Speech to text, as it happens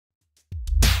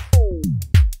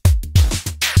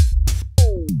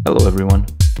Hello everyone,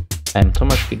 I am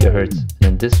Tomasz Gigahertz, and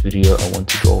in this video I want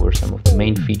to go over some of the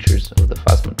main features of the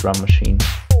Fasma drum machine.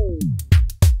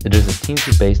 It is a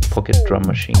Teensy based pocket drum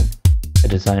machine, a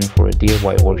design for a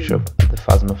DIY workshop at the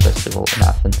Fasma festival in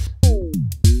Athens.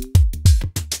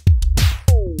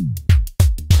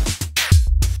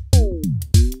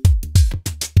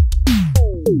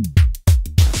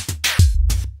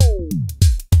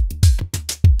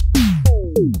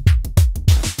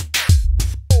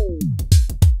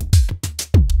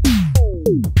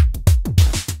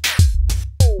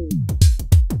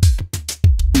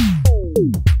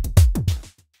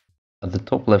 At the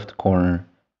top left corner,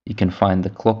 you can find the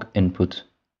clock input,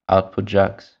 output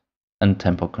jacks, and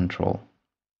tempo control.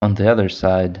 On the other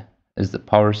side is the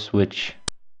power switch,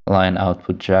 line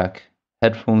output jack,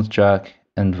 headphones jack,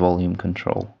 and volume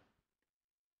control.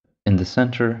 In the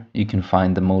center, you can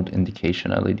find the mode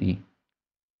indication LED.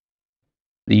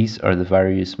 These are the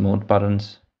various mode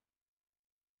buttons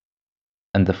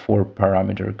and the 4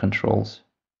 parameter controls: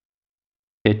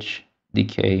 pitch,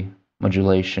 decay,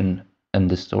 modulation, and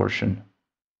distortion.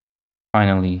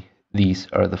 Finally, these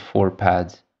are the 4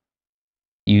 pads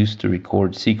used to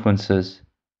record sequences,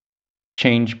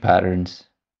 change patterns,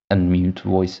 and mute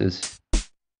voices.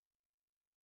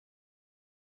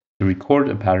 To record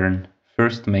a pattern,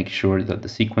 first make sure that the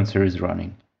sequencer is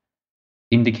running,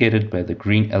 indicated by the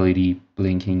green LED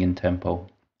blinking in tempo.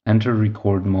 Enter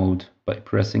record mode by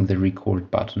pressing the record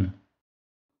button.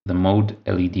 The mode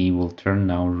LED will turn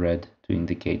now red to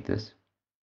indicate this.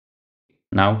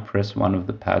 Now press one of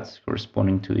the pads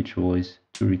corresponding to each voice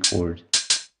to record.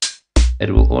 It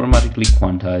will automatically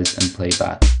quantize and play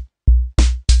back.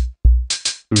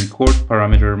 To record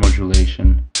parameter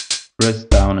modulation, press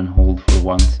down and hold for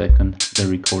 1 second the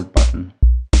record button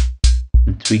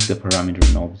and tweak the parameter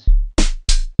knobs.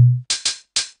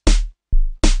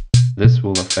 This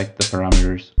will affect the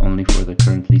parameters only for the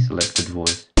currently selected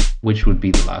voice, which would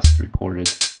be the last recorded,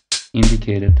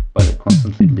 indicated by the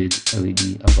constantly lit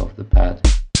LED above the pad.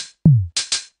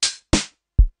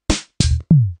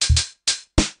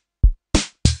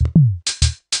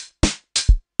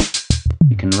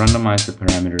 You can randomize the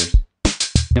parameters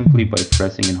simply by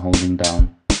pressing and holding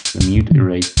down the mute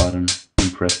erase button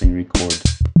and pressing record.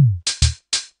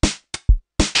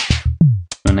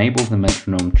 To enable the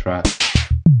metronome track,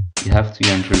 you have to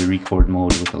enter record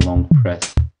mode with a long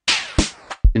press.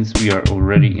 Since we are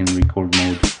already in record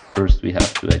mode, first we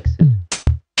have to exit.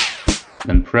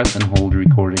 Then press and hold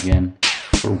record again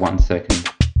for 1 second.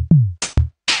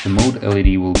 The mode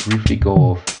LED will briefly go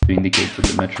off to indicate that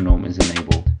the metronome is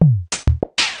enabled.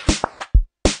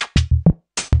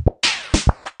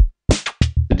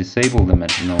 To disable the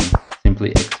metronome,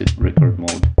 simply exit record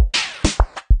mode.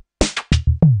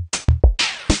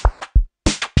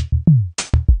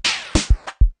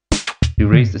 To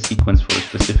erase the sequence for a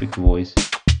specific voice,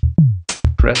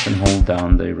 press and hold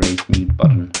down the erase mute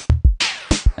button,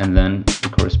 and then the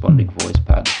corresponding voice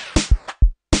pad.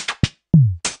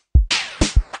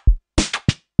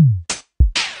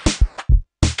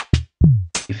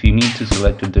 If you need to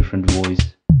select a different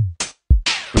voice,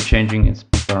 for changing its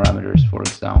parameters for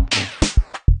example,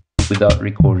 without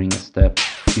recording a step,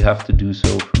 you have to do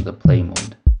so from the play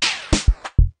mode.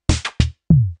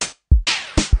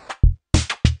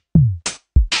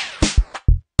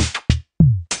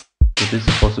 It is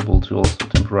possible to also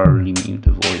temporarily mute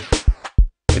a voice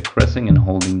by pressing and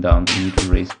holding down the mute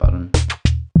erase button.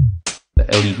 The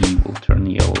LED will turn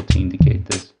yellow to indicate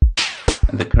this,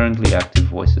 and the currently active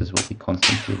voices will be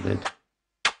constantly lit.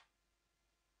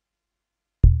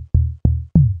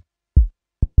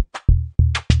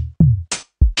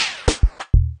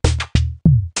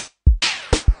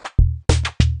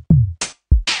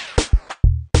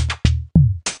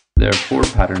 There are 4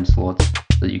 pattern slots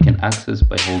that you can access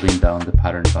by holding down the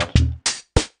pattern button.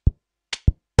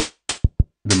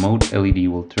 The mode LED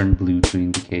will turn blue to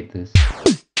indicate this.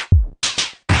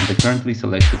 And the currently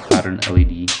selected pattern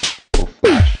LED will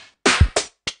flash.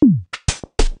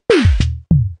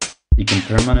 You can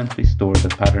permanently store the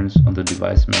patterns on the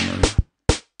device memory,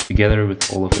 together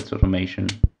with all of its automation,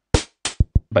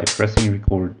 by pressing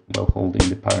record while holding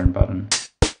the pattern button,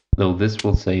 though this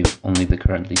will save only the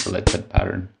currently selected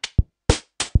pattern.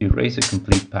 To erase a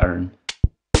complete pattern,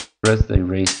 press the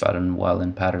erase button while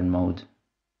in pattern mode.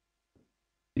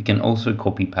 You can also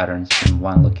copy patterns from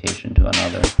one location to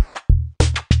another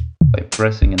by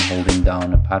pressing and holding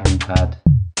down a pattern pad.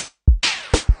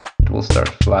 It will start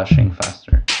flashing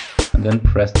faster, and then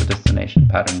press the destination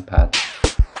pattern pad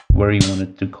where you want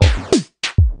it to copy.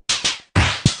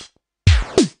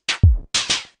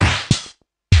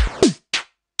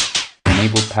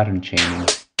 Enable pattern chaining.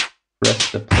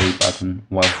 press the play button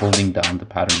while holding down the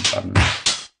pattern button.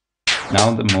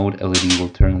 Now the mode LED will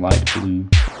turn light blue.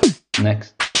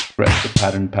 Next, press the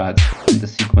pattern pads in the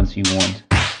sequence you want,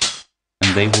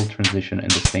 and they will transition in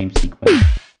the same sequence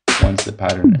once the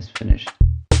pattern is finished.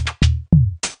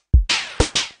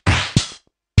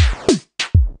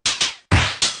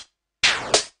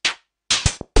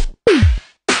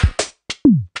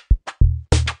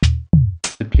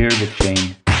 To clear the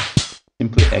chain,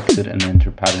 simply exit and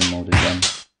enter pattern mode again,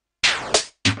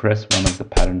 and press one of the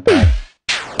pattern pads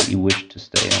that you wish to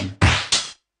stay on.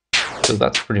 So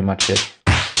that's pretty much it.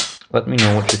 Let me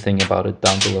know what you think about it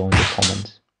down below in the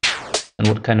comments. And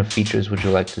what kind of features would you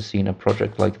like to see in a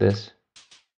project like this?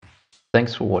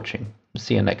 Thanks for watching.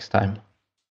 See you next time.